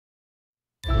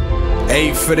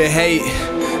8 for the hate,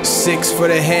 6 for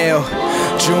the hell,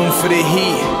 June for the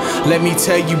heat. Let me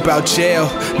tell you about jail.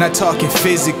 Not talking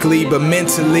physically, but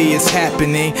mentally it's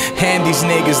happening. And these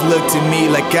niggas look to me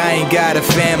like I ain't got a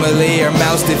family, or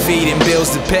mouths to feed and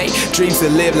bills to pay, dreams to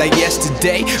live like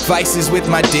yesterday. Vices with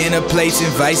my dinner plates,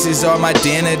 and vices are my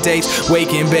dinner dates.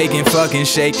 Waking, baking, fucking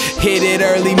shake. Hit it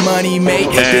early, money mate.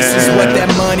 This is what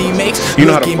that money makes.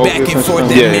 Looking back and forth,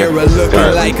 that mirror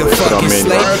looking like a fucking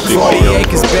slave. 40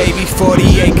 acres, baby,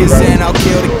 40 acres, and I'll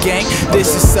kill the gang.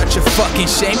 This is such a fucking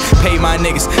shame. Pay my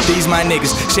niggas, these my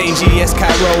niggas. Shane GS,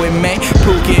 Cairo and May,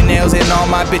 Pookie Nails and all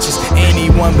my bitches.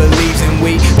 Anyone believes in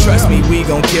we, trust me, we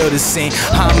gon' kill the scene.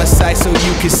 Homicide so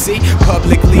you can see,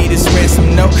 publicly this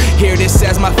ransom note. Hear this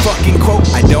as my fucking quote.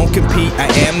 I don't compete, I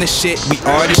am the shit. We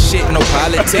are the shit, no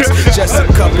politics. Just a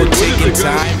couple ticking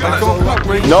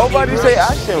time. Nobody say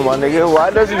action, my nigga.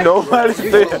 Why doesn't nobody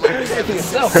say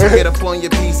that? Get up on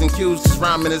your P's and Q's, just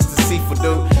rhyming is deceitful,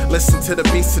 dude. Listen to the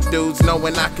beats of dudes,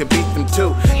 knowing I could beat them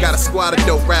too. Got a squad of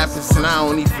dope rappers, and I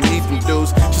don't even need them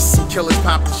dudes. Just some killers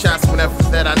popping shots whenever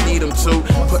that I need them to.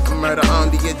 Putting murder on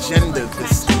the agenda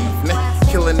this evening.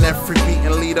 Killing every beat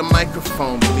and lead a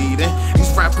microphone bleeding.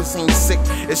 These rappers ain't sick,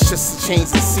 it's just a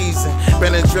change of season.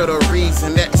 Been a drill to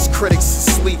reason that these critics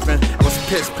are sleeping. I was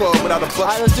pissed poor without a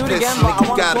buck.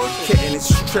 Nigga got a kitten, it's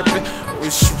tripping. Or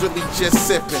is she really just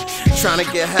sipping? Trying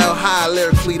to get hell high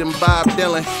lyrically than Bob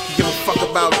Dylan. You give a fuck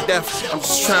about death, I'm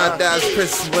just trying to dodge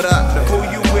prison. What up? Who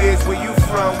you is, where you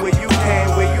from, where you came,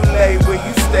 where you lay, where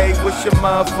you stay, what's your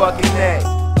motherfucking name?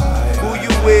 Who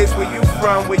you is, where you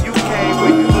from, where you came,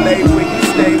 where you lay, where you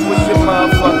stay, what's your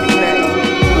motherfucking name?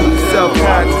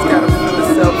 Self-conscious, gotta feel the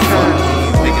self-conscious.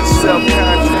 Niggas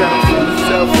self-conscious, gotta feel the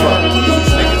self-conscious.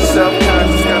 Niggas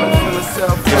self-conscious, gotta feel the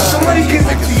self-conscious. Somebody gets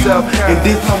it to you, and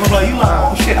then come like, you like,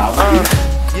 oh shit, I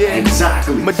was yeah,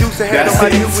 exactly. Medusa had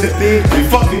nobody who was big. You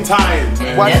fucking tired.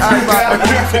 Watch I rock my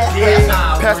music,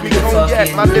 yeah. Pass me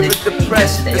cognac, my liver's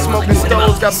depressed. The smoking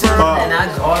stoves got burned.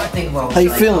 How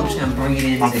you feeling? I'm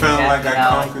feeling like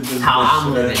I conquered this how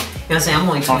I'm living. You know what I'm saying? I'm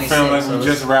only 26. I'm feeling like we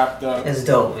just wrapped up. It's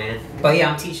dope, man. But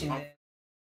yeah, I'm teaching.